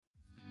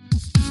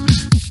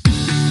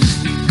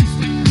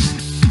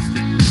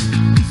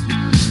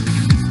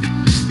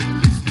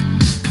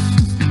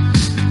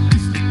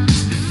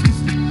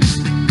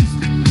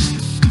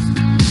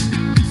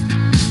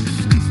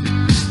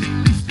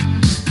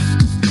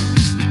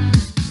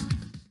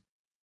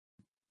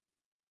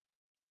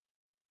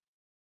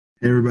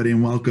Hey, everybody,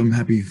 and welcome.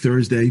 Happy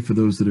Thursday for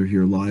those that are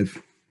here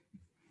live.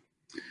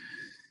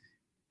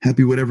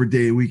 Happy whatever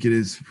day of week it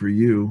is for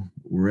you,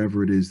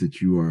 wherever it is that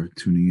you are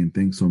tuning in.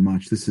 Thanks so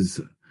much. This is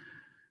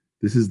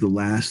the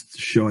last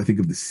show, I think,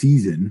 of the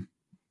season.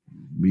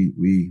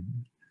 We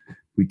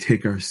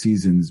take our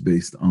seasons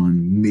based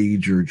on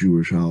major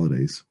Jewish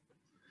holidays.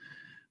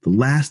 The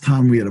last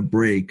time we had a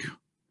break,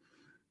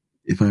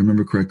 if I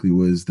remember correctly,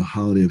 was the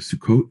holiday of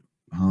Sukkot,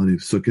 the holiday of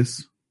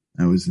Sukkot.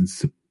 That was in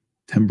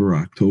September,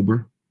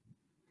 October.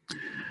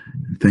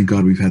 And thank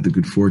God we've had the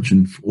good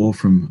fortune, all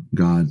from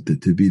God,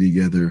 to be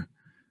together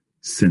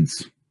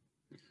since.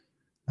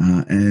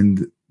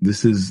 And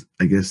this is,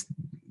 I guess,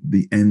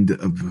 the end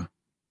of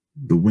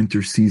the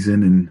winter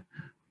season. And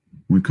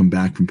when we come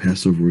back from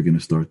Passover, we're going to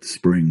start the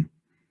spring.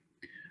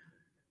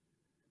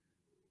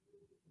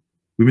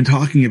 We've been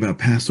talking about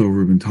Passover.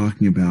 We've been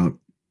talking about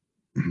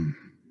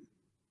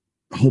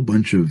a whole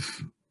bunch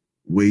of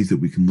ways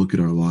that we can look at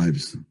our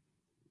lives,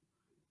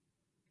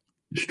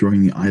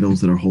 destroying the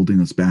idols that are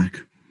holding us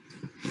back,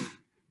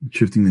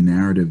 shifting the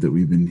narrative that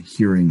we've been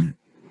hearing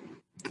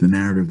to the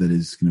narrative that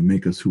is going to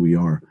make us who we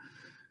are.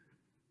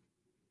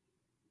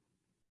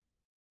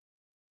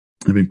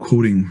 I've been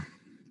quoting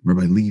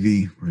Rabbi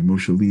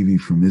Moshe Levi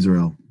from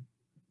Israel,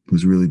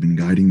 who's really been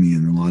guiding me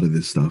in a lot of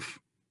this stuff.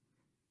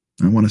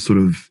 I want to sort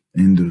of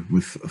end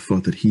with a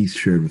thought that he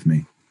shared with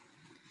me.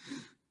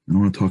 I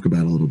want to talk about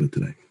it a little bit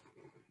today.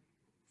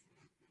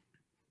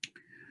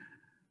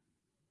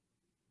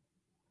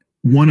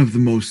 One of the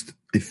most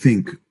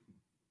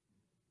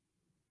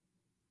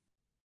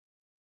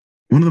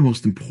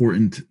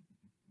important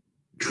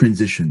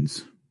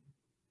transitions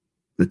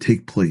that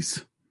take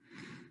place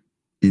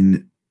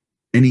in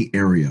any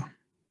area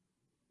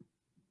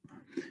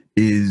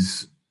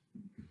is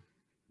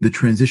the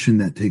transition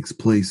that takes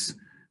place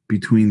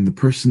between the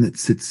person that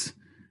sits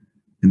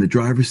in the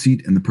driver's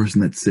seat and the person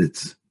that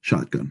sits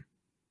shotgun,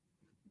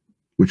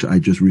 which I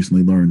just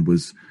recently learned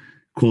was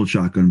called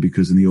shotgun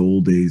because in the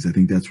old days, I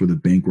think that's where the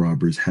bank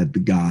robbers had the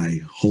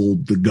guy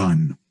hold the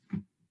gun.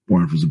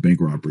 Or if it was a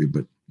bank robbery,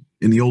 but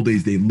in the old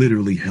days, they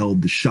literally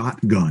held the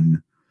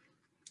shotgun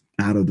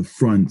out of the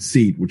front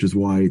seat, which is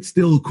why it's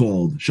still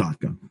called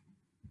shotgun.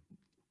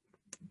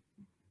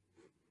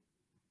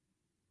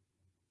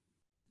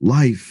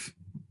 Life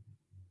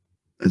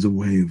as a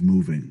way of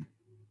moving.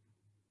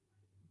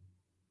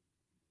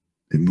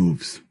 It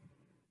moves.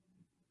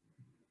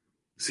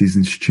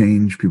 Seasons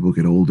change, people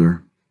get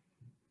older.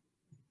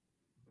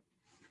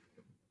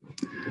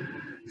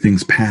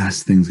 Things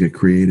pass, things get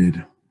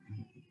created.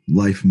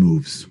 Life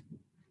moves.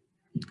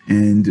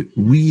 And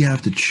we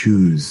have to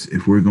choose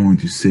if we're going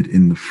to sit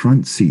in the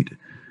front seat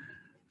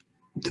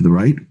to the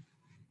right,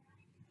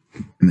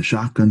 in the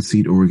shotgun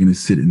seat, or we're going to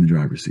sit in the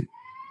driver's seat.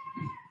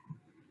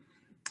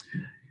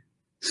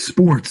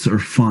 Sports are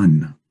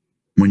fun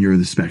when you're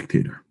the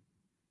spectator.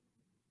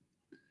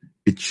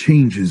 It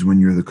changes when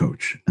you're the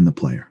coach and the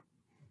player.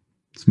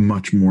 It's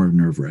much more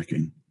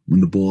nerve-wracking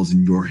when the ball's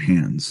in your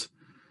hands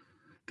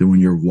than when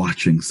you're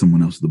watching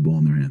someone else with the ball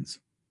in their hands.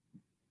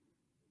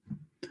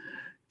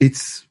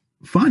 It's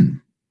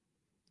fun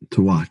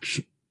to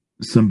watch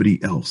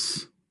somebody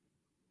else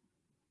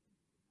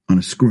on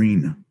a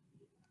screen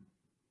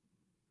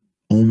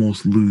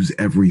almost lose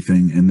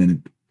everything and then it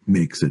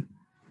makes it.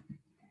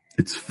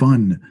 It's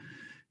fun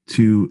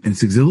and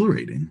it's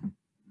exhilarating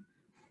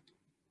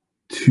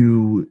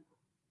to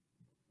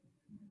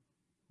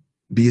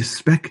be a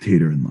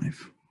spectator in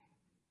life.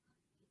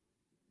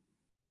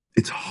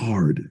 It's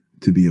hard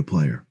to be a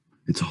player.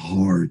 It's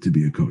hard to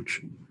be a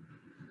coach.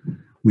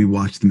 We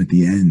watch them at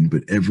the end,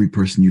 but every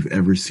person you've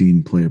ever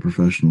seen play a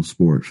professional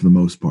sport, for the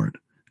most part,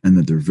 and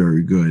that they're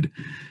very good,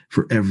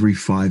 for every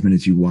 5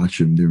 minutes you watch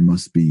them, there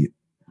must be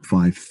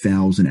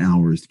 5,000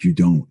 hours that you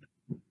don't.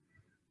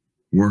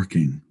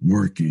 Working,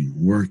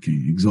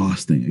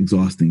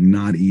 exhausting,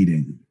 not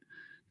eating,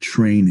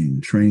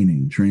 training.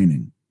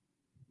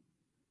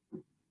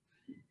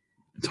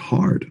 It's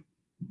hard,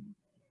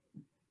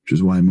 which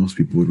is why most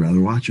people would rather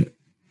watch it.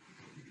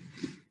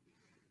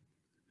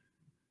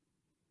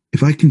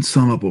 If I can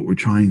sum up what we're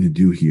trying to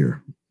do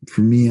here,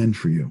 for me and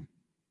for you,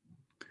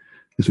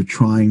 is we're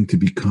trying to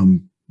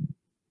become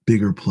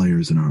bigger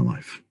players in our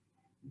life.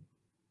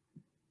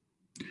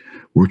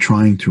 We're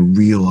trying to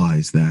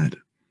realize that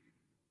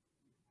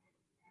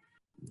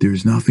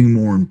there's nothing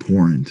more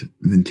important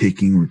than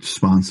taking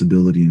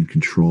responsibility and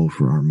control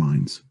for our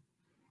minds.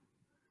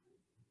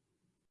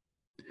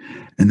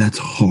 And that's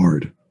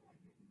hard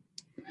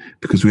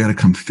because we got to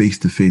come face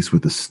to face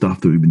with the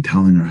stuff that we've been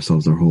telling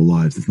ourselves our whole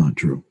lives that's not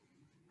true.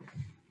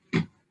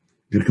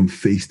 We got to come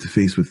face to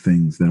face with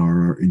things that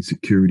are our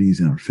insecurities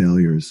and our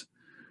failures,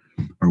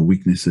 our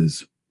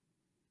weaknesses.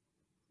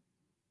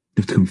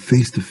 We have to come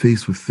face to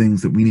face with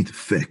things that we need to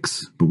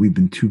fix, but we've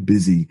been too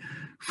busy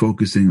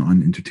focusing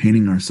on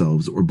entertaining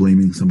ourselves or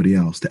blaming somebody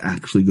else to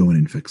actually go in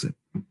and fix it.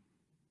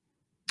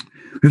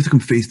 We have to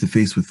come face to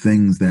face with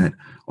things that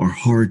are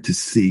hard to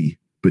see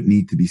but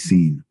need to be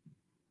seen.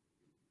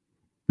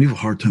 We have a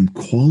hard time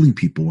calling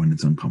people when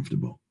it's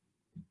uncomfortable.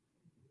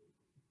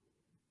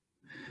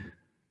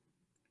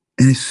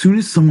 And as soon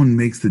as someone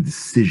makes the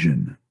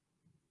decision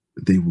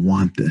that they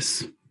want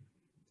this,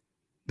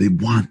 they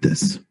want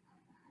this,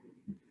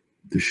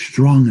 they're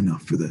strong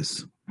enough for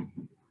this.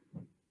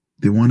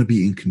 They want to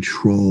be in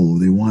control.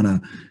 They want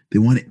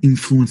to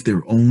influence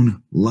their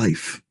own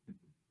life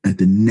at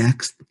the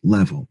next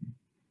level.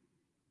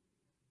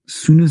 As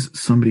soon as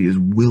somebody is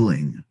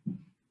willing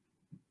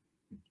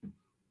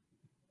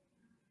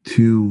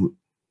to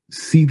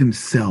see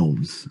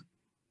themselves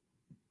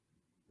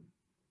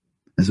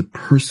as a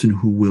person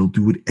who will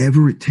do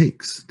whatever it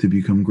takes to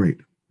become great,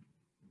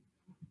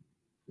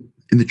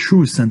 in the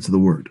truest sense of the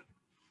word,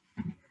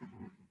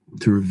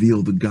 to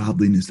reveal the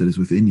godliness that is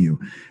within you,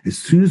 as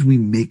soon as we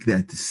make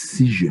that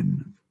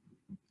decision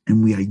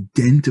and we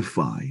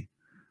identify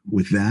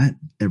with that,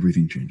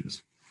 everything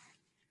changes.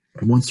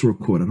 I once saw a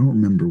quote, I don't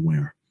remember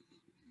where,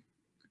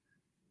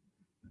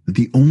 that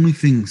the only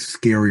thing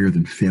scarier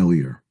than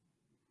failure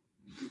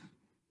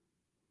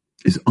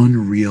is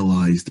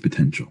unrealized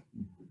potential.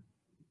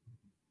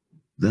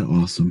 Is that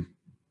awesome?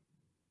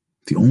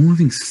 The only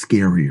thing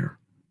scarier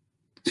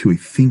to a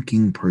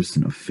thinking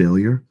person of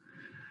failure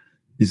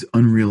is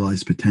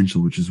unrealized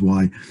potential, which is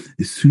why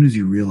as soon as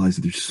you realize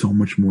that there's so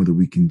much more that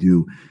we can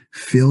do,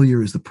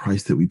 failure is the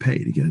price that we pay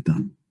to get it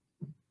done.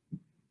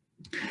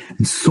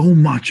 And so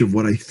much of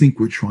what I think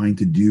we're trying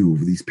to do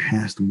over these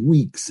past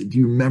weeks, do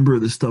you remember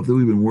the stuff that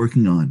we've been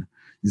working on?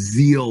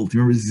 Zeal, do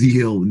you remember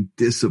zeal and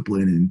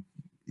discipline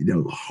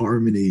and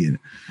harmony, and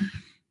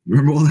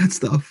remember all that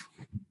stuff?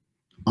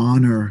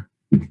 Honor.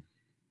 We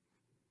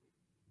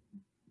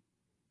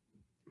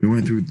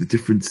went through the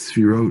different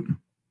sefirot.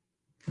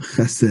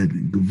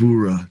 Chesed,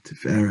 Gevura,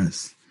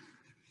 Tiferes,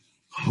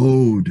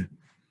 Hod.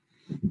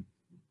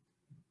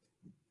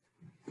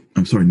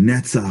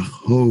 Netzach,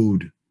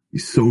 Hod,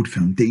 Yesod,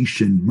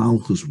 foundation,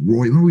 Malchus,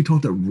 royal. Remember we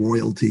talked about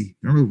royalty?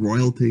 Remember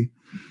royalty?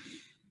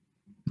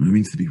 What it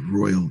means to be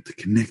royal, to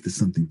connect to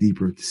something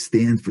deeper, to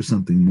stand for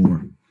something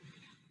more.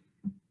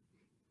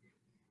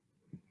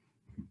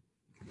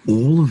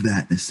 All of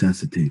that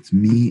necessitates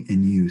me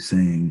and you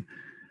saying,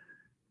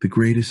 the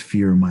greatest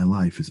fear of my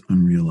life is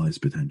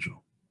unrealized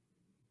potential.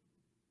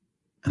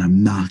 And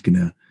I'm not going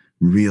to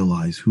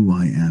realize who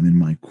I am in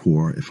my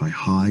core. If I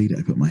hide,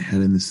 I put my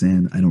head in the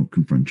sand, I don't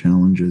confront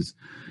challenges,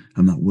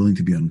 I'm not willing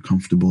to be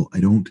uncomfortable, I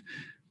don't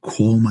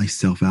call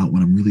myself out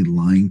when I'm really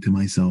lying to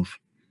myself,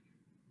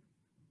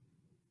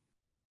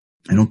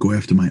 I don't go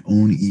after my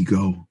own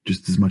ego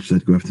just as much as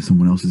I'd go after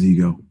someone else's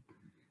ego.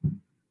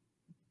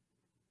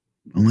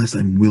 Unless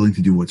I'm willing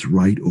to do what's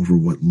right over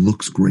what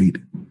looks great.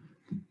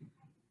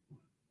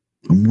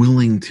 I'm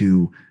willing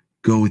to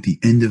go at the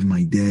end of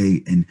my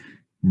day and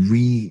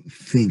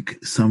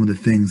rethink some of the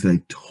things that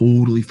I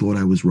totally thought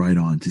I was right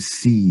on, to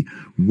see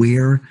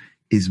where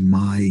is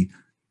my,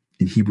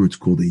 in Hebrew it's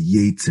called a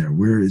yetzer,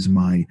 where's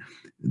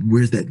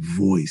that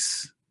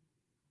voice?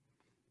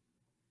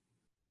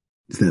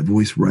 Is that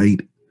voice right?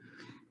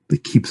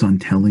 That keeps on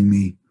telling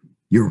me,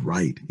 you're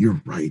right.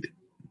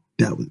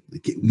 That was,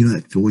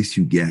 that voice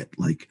you get,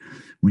 like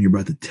when you're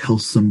about to tell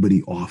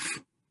somebody off.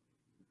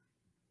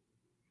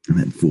 And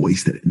that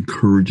voice that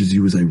encourages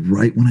you, was I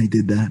right when I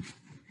did that?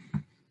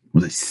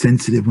 Was I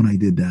sensitive when I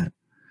did that?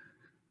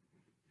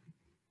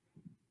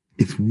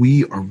 If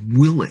we are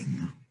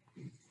willing,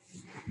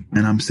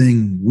 and I'm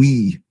saying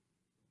we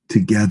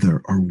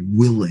together are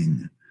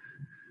willing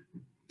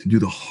to do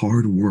the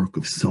hard work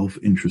of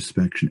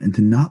self-introspection and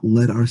to not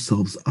let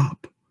ourselves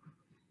up.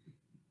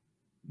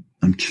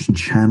 I'm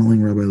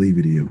channeling Rabbi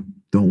Levi to you.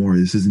 Don't worry,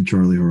 this isn't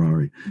Charlie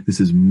Harari. This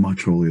is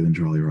much holier than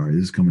Charlie Harari.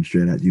 This is coming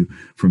straight at you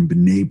from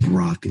Bnei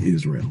Brak,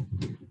 Israel.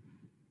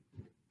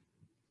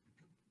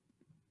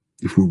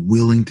 If we're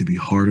willing to be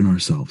hard on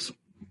ourselves,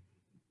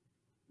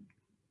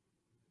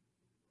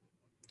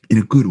 in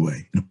a good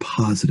way, in a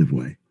positive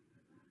way,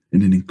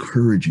 in an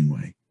encouraging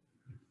way,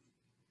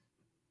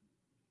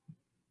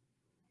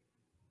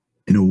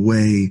 in a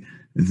way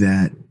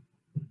that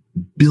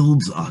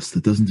builds us,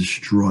 that doesn't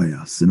destroy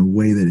us, in a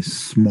way that is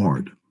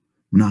smart.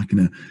 We're not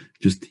going to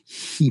just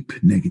heap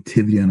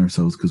negativity on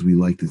ourselves because we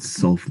like to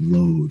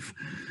self-loathe.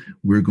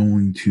 We're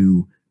going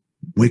to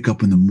wake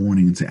up in the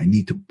morning and say, I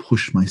need to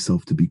push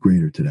myself to be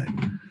greater today.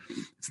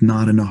 It's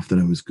not enough that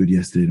I was good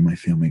yesterday to my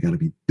family. I got to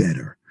be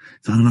better.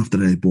 It's not enough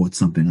that I bought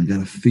something. I got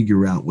to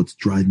figure out what's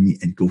driving me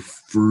and go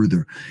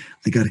further.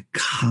 I got to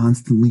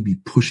constantly be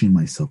pushing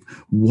myself.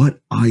 What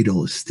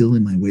idol is still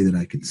in my way that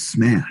I can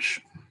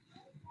smash?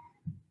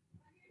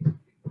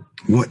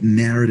 What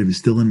narrative is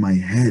still in my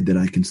head that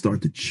I can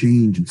start to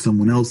change in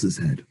someone else's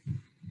head?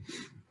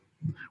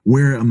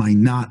 Where am I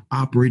not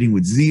operating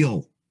with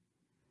zeal?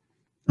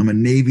 I'm a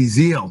Navy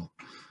SEAL.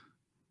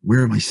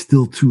 Where am I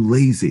still too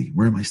lazy?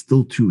 Where am I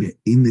still too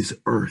in this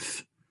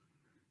earth?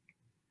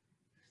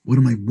 What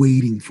am I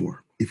waiting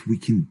for? If we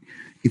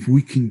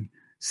can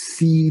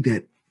see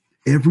that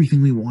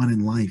everything we want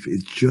in life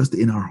is just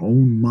in our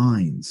own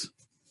minds.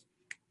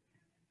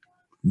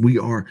 We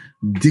are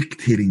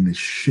dictating this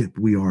ship.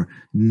 We are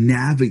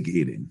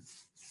navigating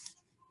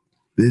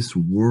this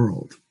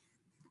world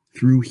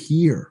through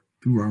here,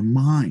 through our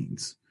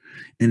minds.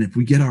 And if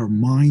we get our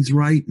minds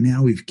right,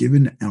 now we've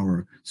given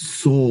our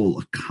soul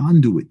a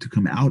conduit to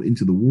come out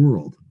into the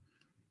world.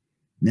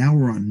 Now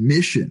we're on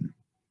mission.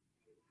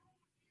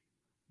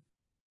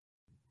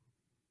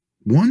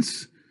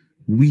 Once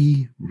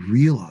we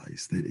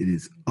realize that it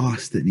is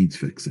us that needs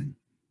fixing,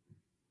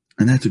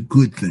 and that's a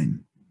good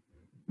thing,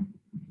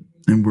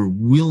 and we're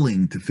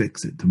willing to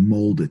fix it, to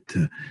mold it,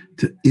 to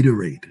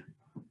iterate,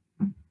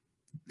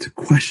 to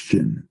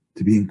question,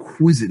 to be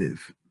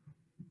inquisitive,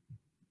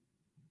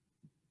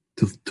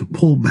 to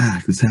pull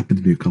back. This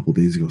happened to me a couple of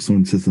days ago.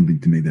 Someone said something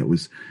to me that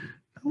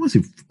it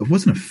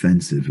wasn't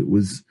offensive.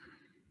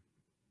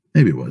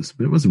 Maybe it was,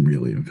 but it wasn't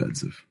really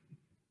offensive.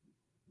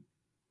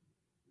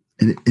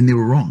 And they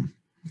were wrong.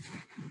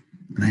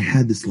 And I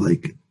had this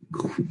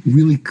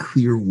really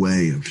clear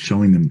way of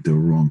showing them they were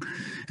wrong.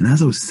 And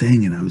as I was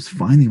saying it, I was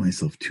finding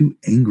myself too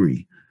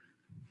angry.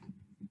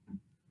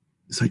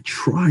 So I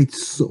tried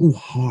so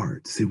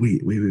hard to say,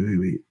 wait.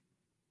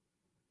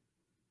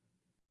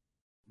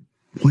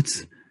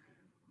 What's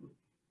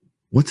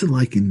it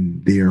like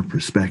in their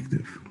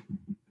perspective?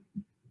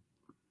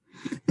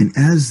 And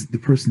as the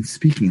person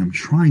speaking, I'm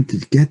trying to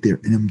get there,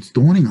 and it's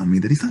dawning on me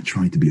that he's not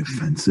trying to be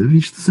offensive.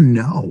 He just doesn't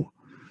know.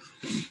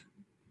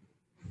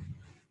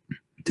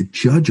 To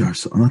judge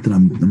ourselves, not that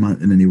I'm not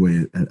in any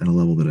way at a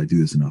level that I do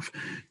this enough,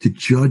 to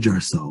judge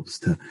ourselves,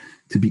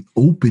 to be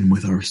open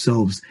with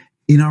ourselves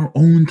in our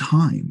own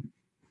time,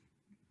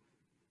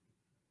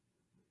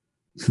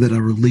 so that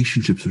our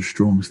relationships are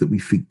strong, so that we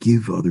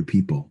forgive other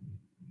people.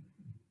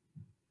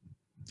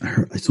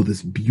 I saw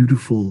this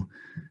beautiful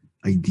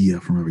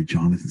idea from Rabbi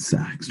Jonathan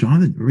Sachs.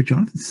 Rabbi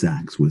Jonathan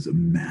Sachs was a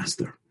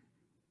master.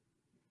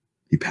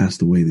 He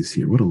passed away this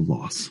year. What a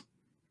loss.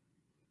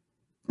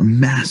 A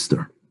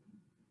master.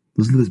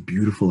 Listen to this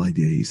beautiful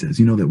idea. He says,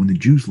 you know that when the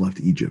Jews left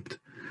Egypt,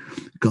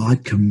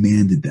 God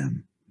commanded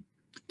them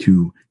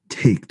to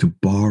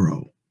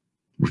borrow,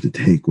 or to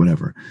take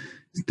whatever,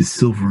 the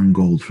silver and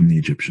gold from the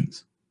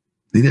Egyptians.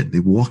 They did. They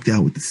walked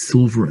out with the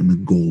silver and the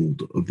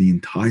gold of the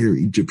entire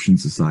Egyptian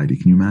society.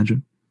 Can you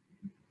imagine?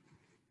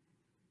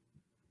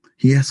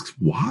 He asks,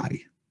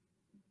 why?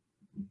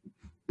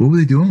 What were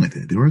they doing with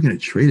it? They weren't going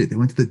to trade it. They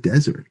went to the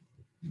desert.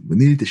 They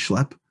needed to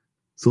schlep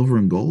silver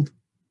and gold.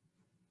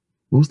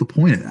 What was the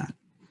point of that?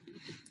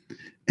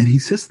 And he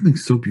says something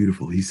so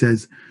beautiful. He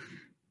says,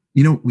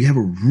 we have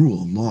a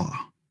rule, a law.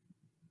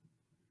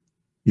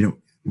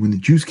 When the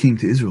Jews came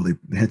to Israel,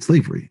 they had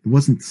slavery. It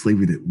wasn't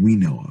slavery that we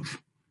know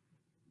of.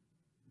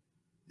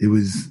 It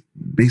was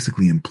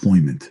basically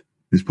employment.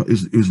 It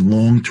was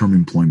long-term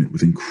employment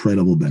with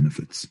incredible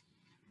benefits.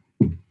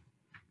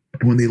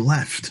 And when they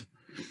left,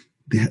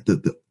 they had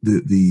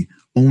the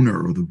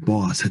owner or the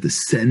boss had to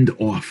send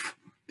off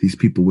these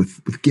people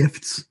with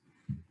gifts.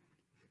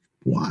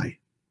 Why?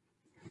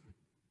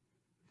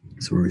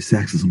 So Rabbi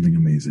Sachs is something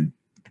amazing.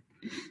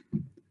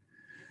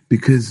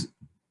 Because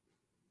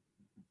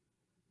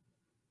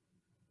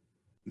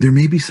there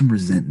may be some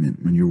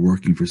resentment when you're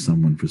working for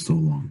someone for so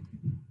long.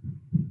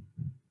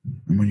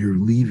 And when you're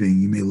leaving,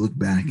 you may look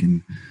back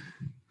and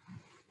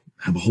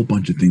have a whole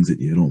bunch of things that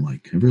you don't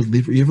like. You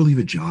ever leave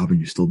a job and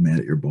you're still mad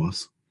at your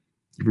boss?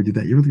 You ever do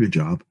that? You ever leave a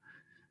job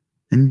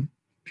and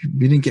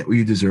you didn't get what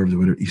you deserved or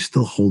whatever, you're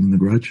still holding the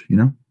grudge,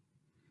 In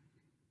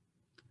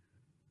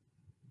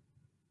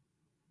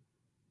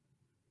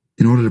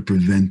order to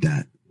prevent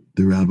that,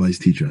 the rabbis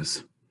teach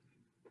us,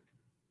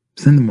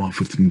 send them off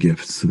with some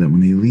gifts so that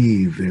when they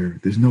leave,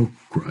 there's no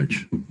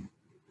grudge. You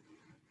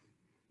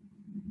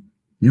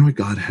know what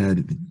God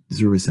had,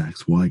 Rabbi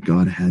Sachs, why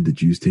God had the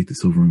Jews take the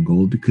silver and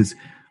gold? Because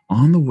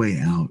on the way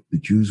out, the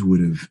Jews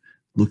would have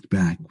looked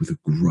back with a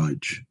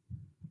grudge.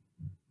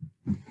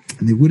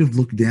 And they would have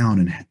looked down,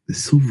 and the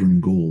silver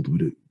and gold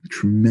would have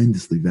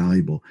tremendously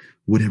valuable,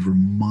 would have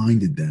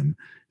reminded them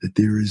that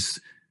there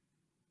is,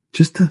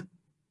 just to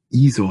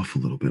ease off a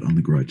little bit on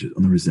the grudge,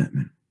 on the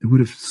resentment. It would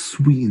have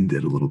sweetened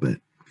it a little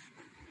bit.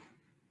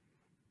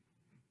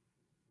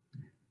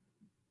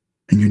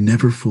 And you're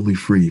never fully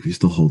free if you're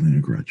still holding a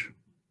grudge.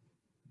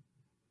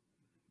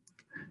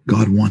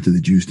 God wanted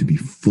the Jews to be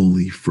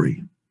fully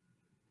free.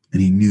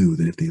 And he knew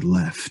that if they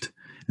left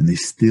and they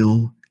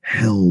still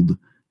held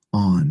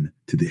on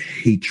to the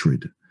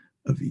hatred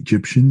of the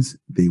Egyptians,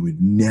 they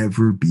would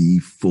never be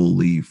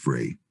fully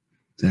free.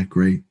 Is that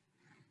great?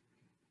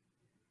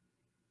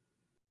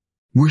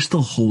 We're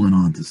still holding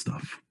on to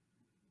stuff.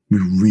 We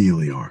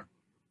really are.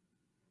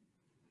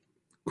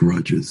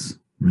 Grudges,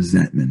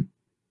 resentment.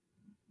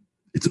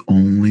 It's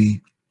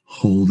only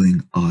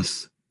holding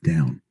us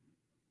down.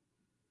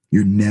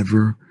 You're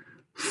never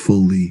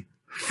fully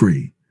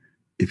free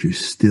if you're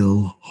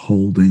still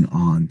holding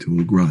on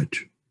to a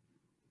grudge.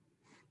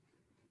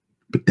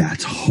 But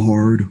that's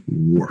hard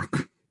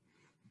work.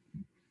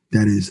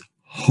 That is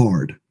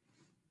hard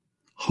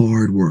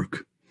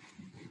work.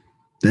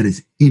 That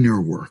is inner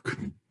work.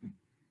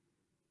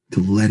 To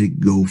let it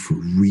go for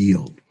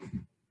real.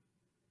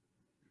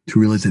 To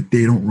realize that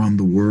they don't run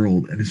the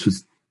world and it's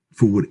just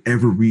for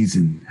whatever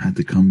reason had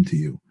to come to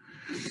you.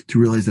 To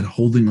realize that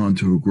holding on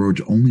to a grudge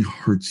only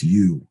hurts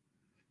you.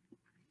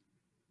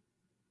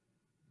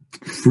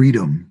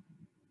 Freedom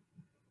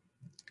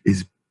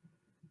is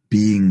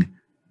being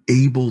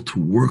able to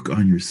work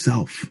on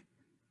yourself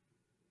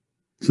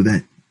so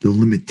that the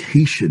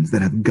limitations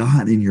that have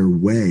gotten in your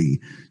way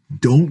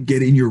don't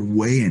get in your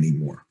way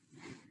anymore.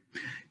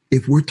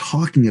 If we're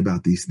talking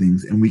about these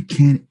things and we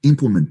can't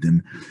implement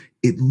them,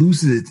 it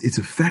loses its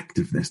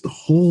effectiveness. The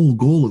whole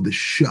goal of the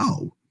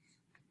show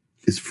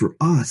is for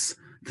us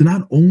to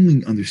not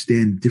only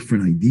understand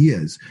different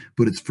ideas,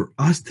 but it's for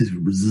us to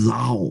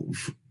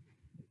resolve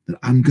that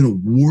I'm going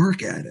to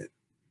work at it.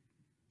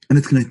 And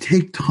it's going to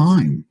take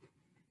time.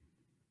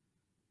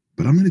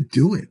 But I'm going to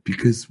do it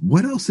because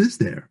what else is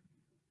there?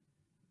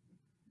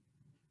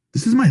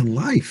 This is my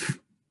life.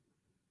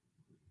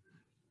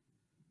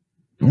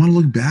 Do I want to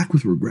look back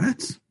with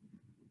regrets?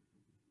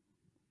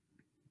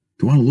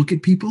 Do I want to look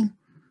at people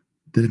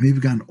that have maybe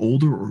gotten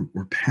older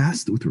or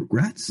passed with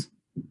regrets?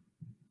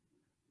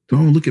 Do I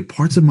want to look at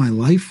parts of my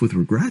life with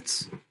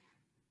regrets?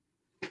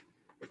 I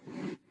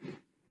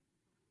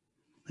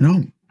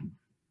don't.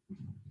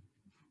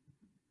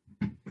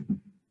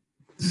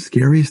 The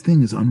scariest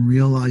thing is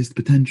unrealized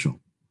potential.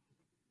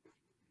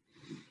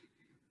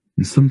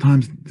 And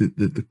sometimes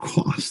the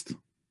cost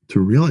to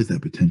realize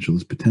that potential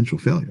is potential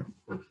failure.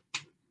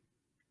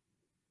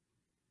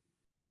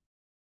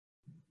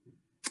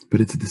 But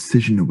it's a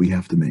decision that we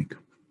have to make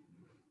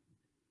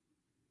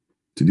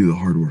to do the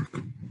hard work,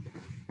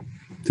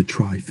 to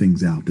try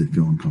things out that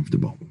feel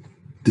uncomfortable,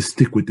 to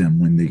stick with them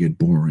when they get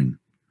boring,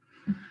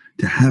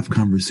 to have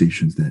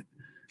conversations that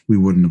we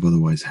wouldn't have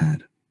otherwise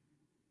had,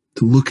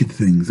 to look at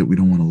things that we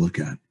don't want to look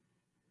at,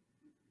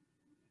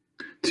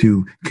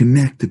 to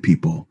connect to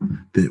people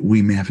that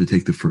we may have to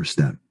take the first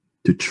step,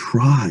 to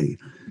try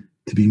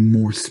to be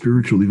more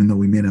spiritual even though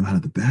we may not have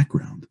had the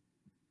background,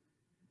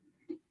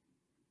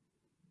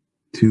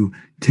 to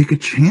take a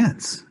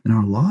chance in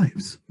our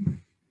lives,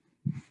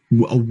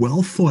 a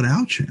well thought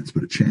out chance,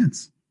 but a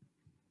chance,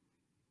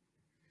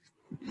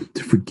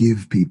 to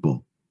forgive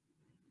people.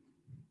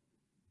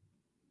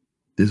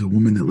 There's a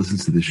woman that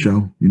listens to this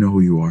show. You know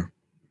who you are.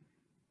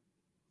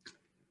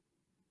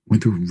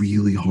 Went through a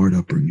really hard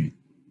upbringing.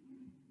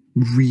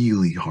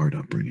 Really hard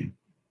upbringing.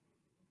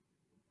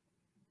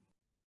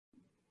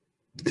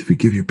 To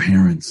forgive your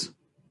parents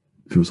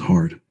if it was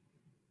hard.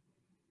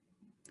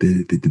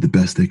 They did the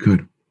best they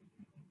could.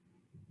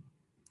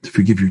 To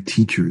forgive your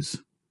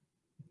teachers.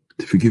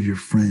 To forgive your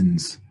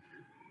friends.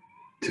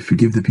 To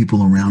forgive the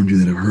people around you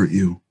that have hurt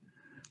you.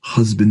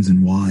 Husbands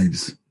and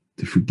wives.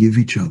 To forgive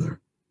each other.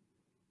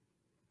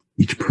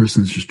 Each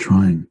person's just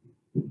trying.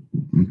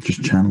 I'm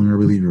just channeling our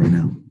reliever right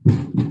now.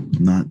 I'm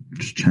not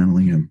just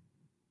channeling him.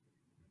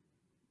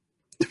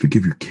 To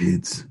forgive your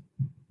kids.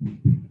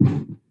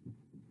 To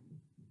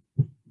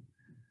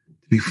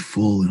be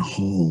full and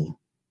whole.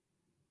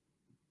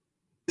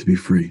 To be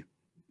free.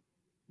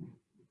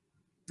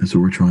 That's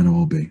what we're trying to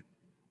all be.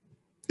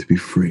 To be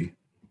free.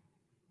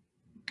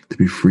 To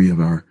be free of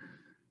our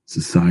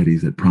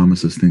societies that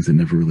promise us things that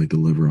never really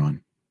deliver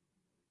on.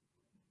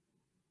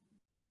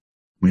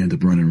 We end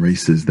up running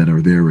races that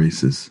are their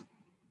races,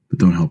 but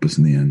don't help us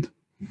in the end.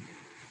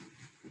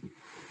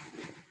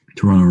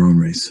 To run our own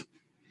race.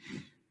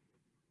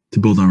 To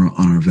build on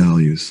our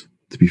values.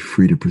 To be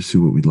free to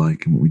pursue what we'd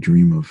like and what we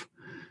dream of.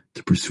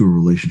 To pursue a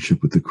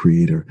relationship with the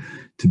Creator.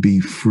 To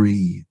be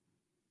free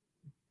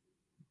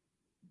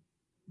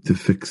to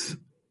fix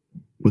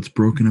what's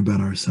broken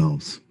about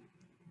ourselves.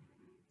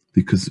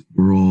 Because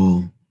we're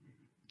all,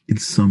 in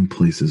some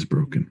places,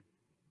 broken.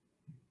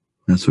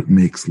 That's what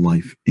makes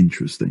life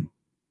interesting.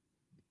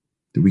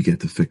 That we get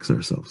to fix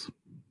ourselves.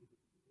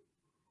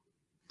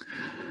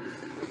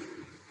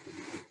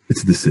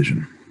 It's a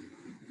decision.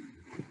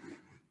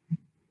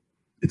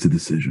 It's a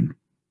decision.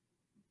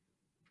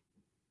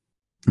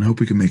 And I hope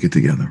we can make it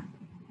together.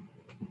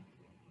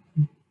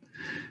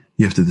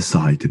 You have to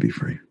decide to be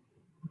free.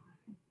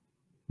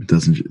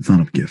 It's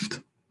not a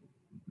gift.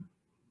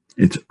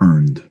 It's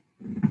earned.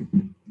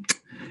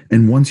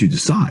 And once you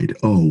decide,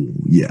 oh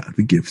yeah,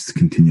 the gifts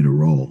continue to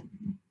roll.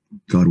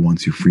 God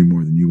wants you free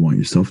more than you want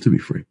yourself to be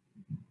free.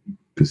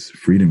 Because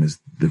freedom is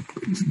the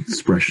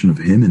expression of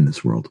Him in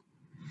this world.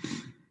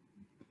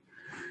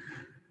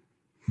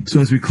 So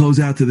as we close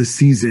out to this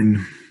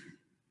season,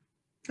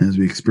 as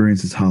we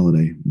experience this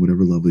holiday,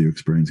 whatever level you're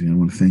experiencing, I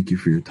want to thank you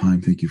for your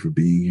time. Thank you for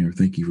being here.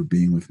 Thank you for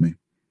being with me.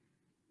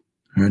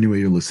 Or any way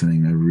you're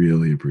listening, I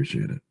really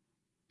appreciate it.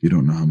 You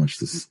don't know how much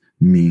this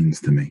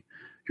means to me.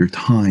 Your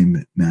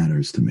time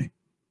matters to me.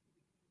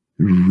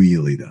 It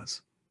really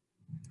does.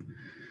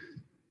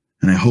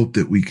 And I hope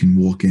that we can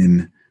walk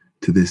in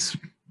to this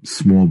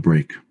small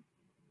break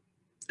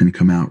and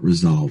come out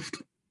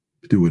resolved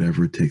to do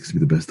whatever it takes to be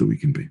the best that we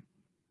can be.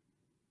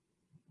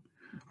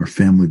 Our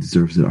family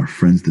deserves it. Our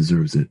friends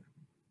deserves it.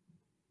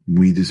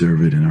 We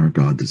deserve it, and our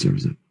God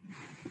deserves it.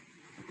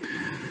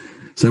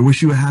 So I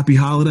wish you a happy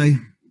holiday.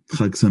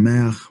 Chag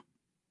Sameach.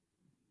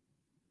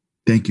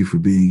 Thank you for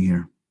being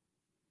here.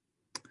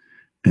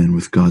 And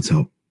with God's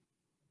help,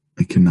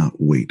 I cannot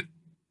wait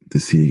to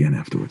see you again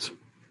afterwards.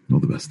 All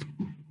the best.